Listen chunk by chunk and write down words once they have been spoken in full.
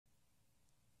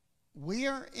We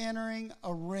are entering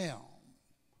a realm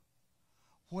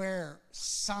where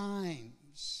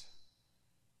signs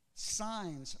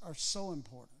are so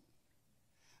important.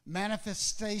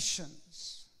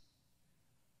 Manifestations,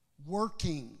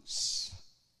 workings,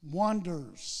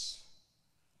 wonders,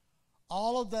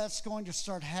 all of that's going to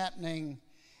start happening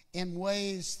in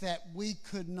ways that we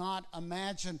could not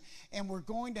imagine, and we're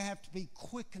going to have to be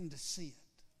quickened to see it.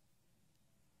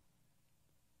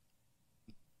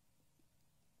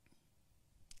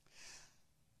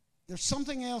 There's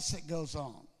something else that goes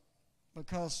on,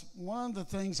 because one of the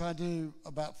things I do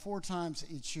about 4 times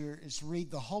each year is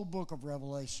read the whole book of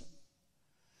Revelation.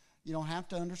 You don't have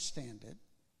to understand it.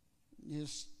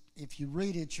 If you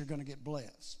read it, you're going to get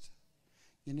blessed.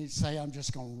 You need to say, I'm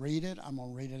just going to read it. I'm going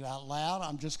to read it out loud.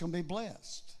 I'm just going to be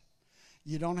blessed.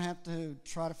 You don't have to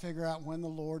try to figure out when the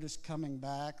Lord is coming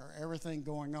back or everything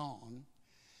going on.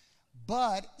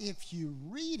 But if you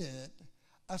read it,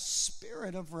 a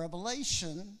spirit of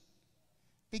revelation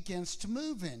begins to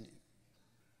move in you.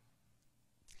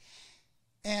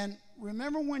 And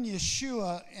remember when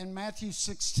Yeshua in Matthew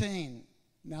 16,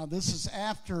 now this is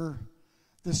after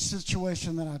the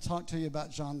situation that I talked to you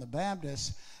about John the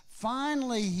Baptist.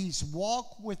 Finally, he's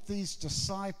walked with these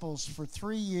disciples for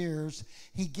 3 years.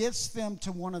 He gets them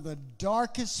to one of the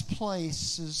darkest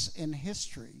places in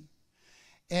history,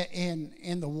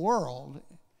 in the world,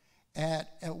 at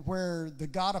where the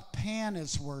god of Pan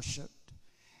is worshipped,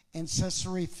 in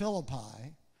Caesarea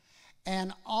Philippi.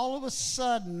 And all of a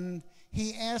sudden,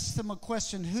 he asked them a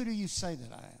question, who do you say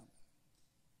that I am?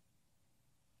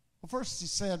 Well, first he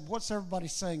said, what's everybody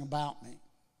saying about me?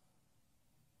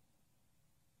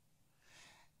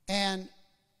 And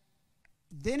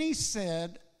then he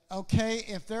said, okay,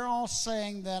 if they're all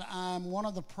saying that I'm one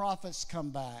of the prophets come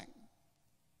back,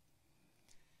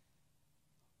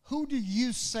 who do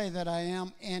you say that I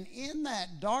am? And in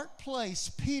that dark place,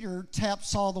 Peter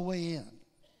taps all the way in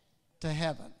to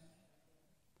heaven.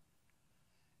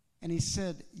 And he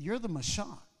said, you're the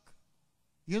Mashiach.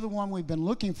 You're the one we've been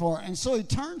looking for. And so he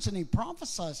turns and he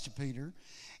prophesies to Peter.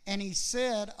 And he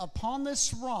said, upon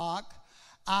this rock,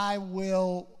 I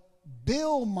will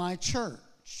build my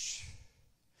church.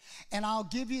 And I'll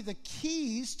give you the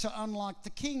keys to unlock the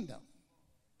kingdom.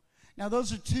 Now,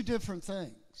 those are 2 different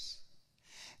things.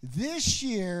 This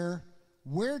year,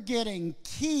 we're getting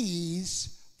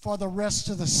keys for the rest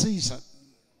of the season.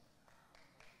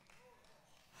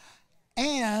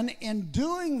 And in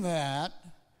doing that,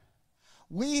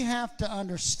 we have to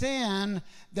understand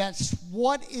that's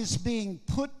what is being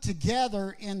put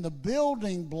together in the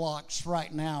building blocks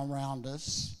right now around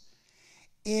us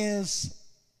is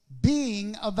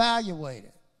being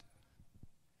evaluated.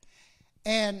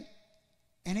 And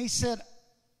he said,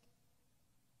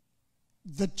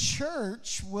 the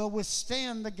church will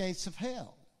withstand the gates of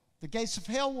hell. The gates of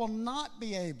hell will not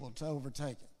be able to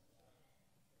overtake it.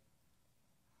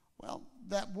 Well,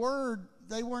 that word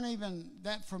they weren't even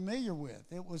that familiar with.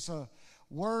 It was a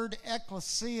word,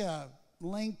 ecclesia,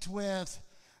 linked with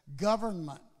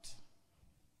government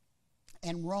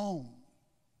and Rome.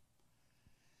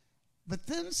 But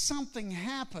then something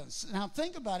happens. Now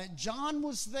think about it. John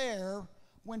was there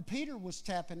when Peter was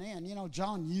tapping in. You know,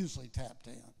 John usually tapped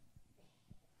in.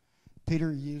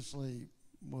 Peter usually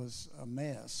was a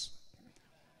mess.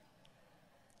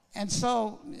 And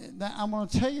so I'm going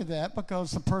to tell you that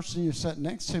because the person you're sitting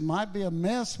next to might be a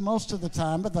mess most of the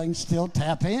time, but they can still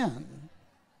tap in.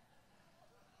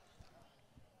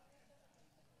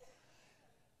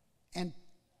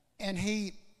 And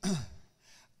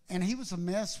he was a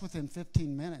mess within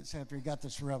 15 minutes after he got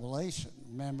this revelation,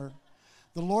 remember?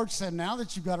 The Lord said, now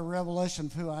that you've got a revelation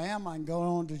of who I am, I can go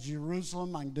on to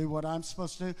Jerusalem, I can do what I'm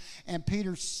supposed to do. And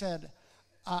Peter said,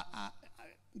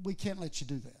 we can't let you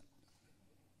do that.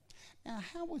 Now,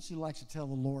 how would you like to tell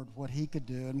the Lord what he could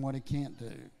do and what he can't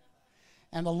do?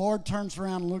 And the Lord turns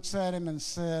around and looks at him and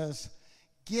says,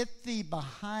 get thee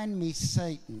behind me,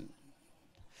 Satan.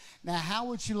 Now, how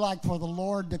would you like for the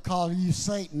Lord to call you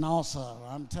Satan also?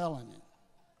 I'm telling you.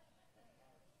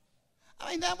 I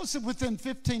mean, that was within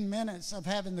 15 minutes of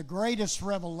having the greatest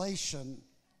revelation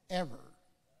ever.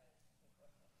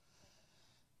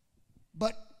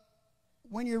 But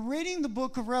when you're reading the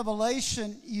book of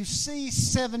Revelation, you see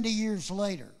 70 years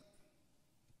later.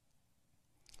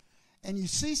 And you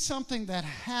see something that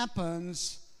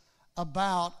happens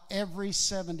about every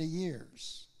 70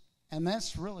 years. And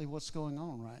that's really what's going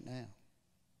on right now.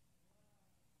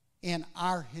 In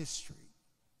our history.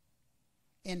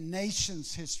 In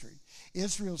nations' history.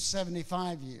 Israel's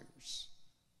 75 years.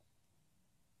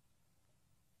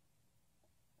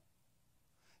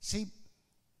 See,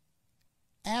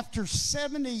 after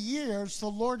 70 years, the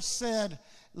Lord said,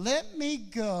 let me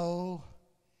go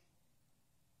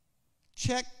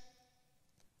check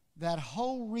that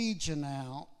whole region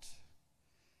out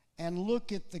and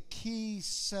look at the key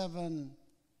 7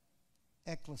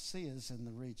 ecclesias in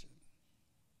the region.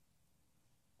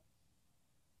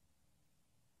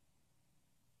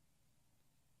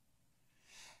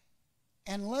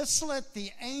 And let's let the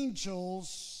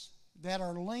angels that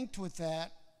are linked with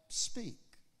that speak.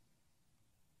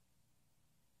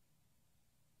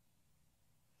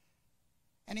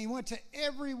 And he went to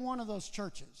every one of those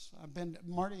churches.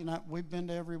 Marty and I, we've been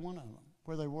to every one of them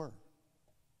where they were.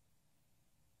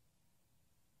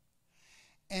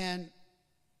 And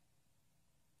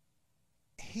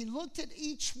he looked at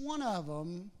each one of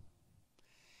them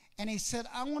and he said,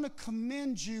 I want to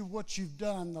commend you what you've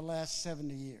done the last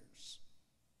 70 years.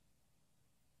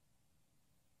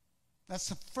 That's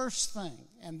the first thing,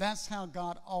 and that's how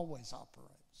God always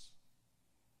operates.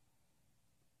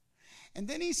 And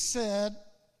then he said,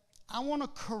 I want to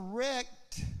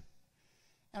correct,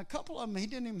 and a couple of them he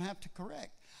didn't even have to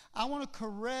correct. I want to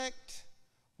correct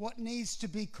what needs to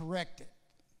be corrected.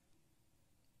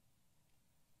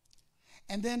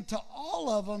 And then to all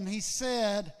of them he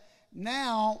said,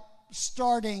 now,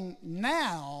 starting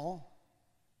now,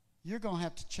 you're going to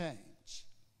have to change.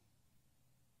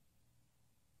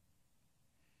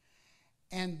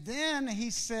 And then he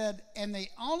said, and the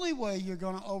only way you're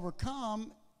going to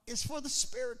overcome is for the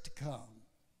Spirit to come.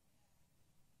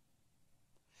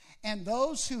 And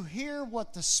those who hear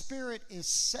what the Spirit is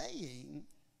saying,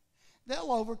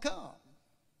 they'll overcome.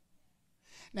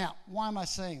 Now, why am I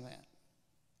saying that?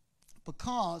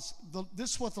 Because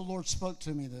this is what the Lord spoke to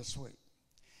me this week.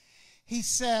 He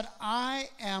said, I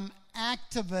am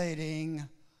activating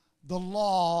the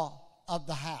law of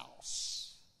the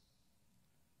house.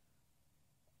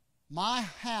 My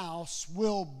house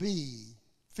will be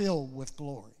filled with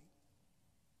glory.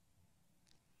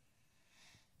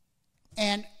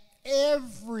 And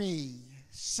every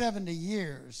 70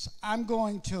 years, I'm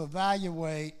going to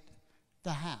evaluate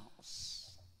the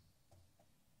house.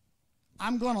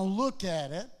 I'm going to look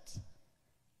at it.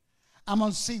 I'm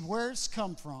going to see where it's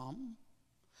come from.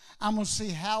 I'm going to see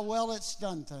how well it's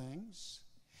done things.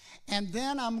 And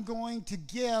then I'm going to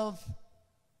give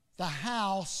the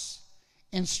house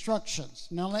instructions.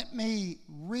 Now let me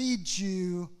read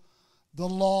you the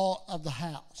law of the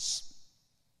house.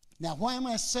 Now why am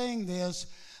I saying this?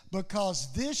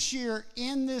 Because this year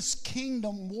in this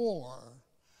kingdom war,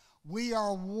 we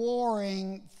are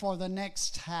warring for the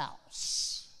next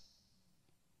house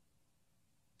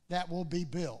that will be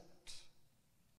built.